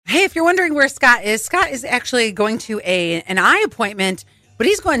if you're wondering where Scott is actually going to an eye appointment, but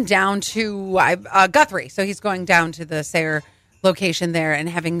he's going down to Guthrie. So he's going down to the Sayre location there and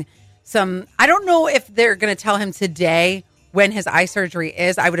having some, I don't know if they're going to tell him today when his eye surgery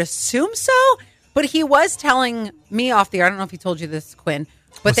is. I would assume so, but he was telling me off the air. I don't know if he told you this, Quinn,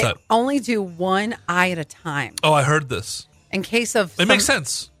 but they only do one eye at a time. Oh, I heard this. In case of... It makes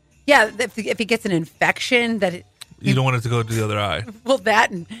sense. Yeah, if he gets an infection that... You don't want it to go to the other eye. Well,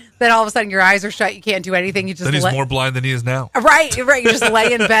 that, and then all of a sudden your eyes are shut. You can't do anything. You just then he's more blind than he is now. Right. You just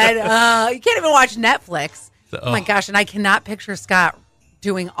lay in bed. You can't even watch Netflix. Oh my gosh. And I cannot picture Scott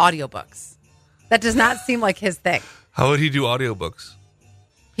doing audiobooks. That does not seem like his thing. How would he do audiobooks?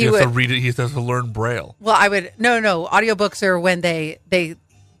 He has would to read it. He has to learn Braille. Well, I would. No. Audiobooks are when they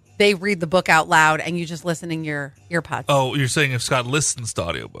read the book out loud and you just listen in your earpods. Oh, you're saying if Scott listens to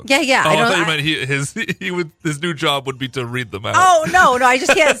audiobooks? Yeah. Oh, I thought you meant his new job would be to read them out. Oh, no. I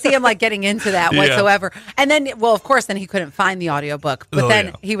just can't see him like getting into that whatsoever. And then, well, of course, then he couldn't find the audiobook.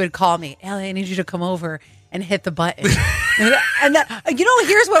 But he would call me, Ellie, I need you to come over and hit the button. And then,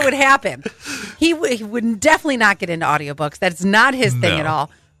 here's what would happen. He would definitely not get into audiobooks. That's not his thing at all.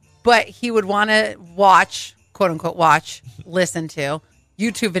 But he would want to watch, quote unquote, listen to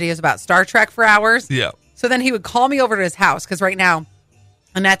YouTube videos about Star Trek for hours. Yeah. So then he would call me over to his house because right now,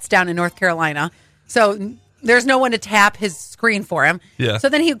 Annette's down in North Carolina. So there's no one to tap his screen for him. Yeah. So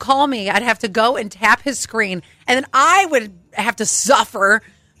then he'd call me. I'd have to go and tap his screen. And then I would have to suffer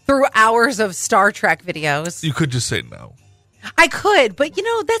through hours of Star Trek videos. You could just say no. I could, but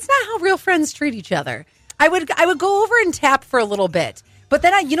that's not how real friends treat each other. I would go over and tap for a little bit. But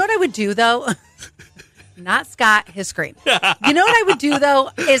then you know what I would do though? Not Scott, his screen. You know what I would do,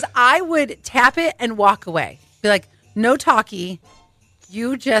 though, is I would tap it and walk away. Be like, no talkie.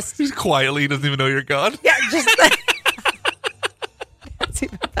 You just... He's quietly, he doesn't even know you're gone. Yeah, just... That's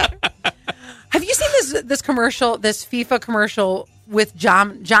even better. Have you seen this commercial, this FIFA commercial with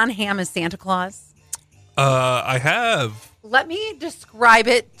John Hamm as Santa Claus? I have. Let me describe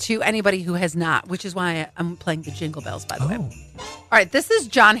it to anybody who has not, which is why I'm playing the Jingle Bells, by the way. All right, this is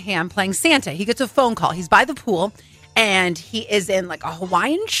John Hamm playing Santa. He gets a phone call. He's by the pool, and he is in like a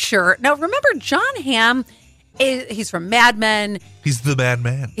Hawaiian shirt. Now, remember, John Hamm, he's from Mad Men. He's the Mad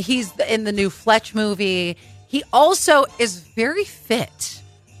Man. He's in the new Fletch movie. He also is very fit,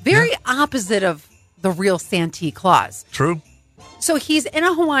 very opposite of the real Santa Claus. True. So he's in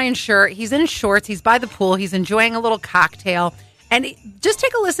a Hawaiian shirt. He's in shorts. He's by the pool. He's enjoying a little cocktail. And just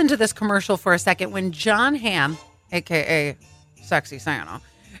take a listen to this commercial for a second when John Hamm, a.k.a. Sexy Santa,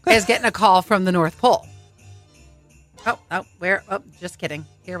 is getting a call from the North Pole. Just kidding.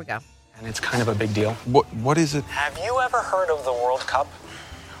 Here we go. And it's kind of a big deal. What is it? Have you ever heard of the World Cup?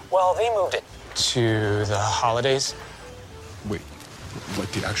 Well, they moved it to the holidays. Wait,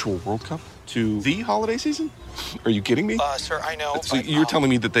 like the actual World Cup? To the holiday season? Are you kidding me? Sir, I know. So you're telling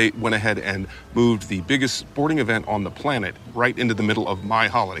me that they went ahead and moved the biggest sporting event on the planet right into the middle of my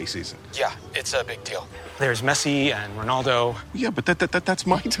holiday season? Yeah, it's a big deal. There's Messi and Ronaldo. Yeah, but that's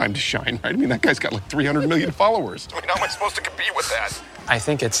my time to shine, right? I mean, that guy's got like 300 million followers. I mean, how am I supposed to compete with that? I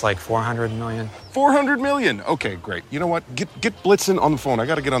think it's like 400 million. 400 million? Okay, great. You know what? Get Blitzen on the phone. I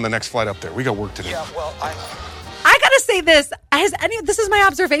got to get on the next flight up there. We got work to do. Yeah, well, I got to say this. This is my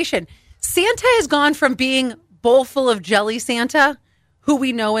observation. Santa has gone from being bowl full of jelly Santa, who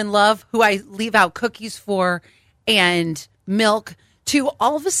we know and love, who I leave out cookies for and milk, to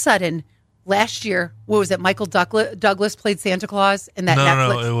all of a sudden last year, what was it? Michael Douglas played Santa Claus in that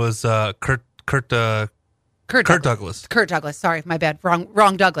Netflix. No, it was Kurt Douglas. Kurt Douglas. Sorry, my bad.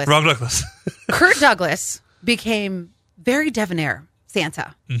 Wrong Douglas. Wrong Douglas. Kurt Douglas became very debonair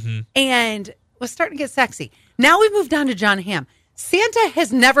Santa and was starting to get sexy. Now we've moved on to John Hamm. Santa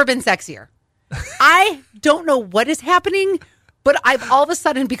has never been sexier. I don't know what is happening, but I've all of a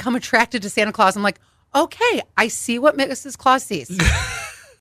sudden become attracted to Santa Claus. I'm like, okay, I see what Mrs. Claus sees.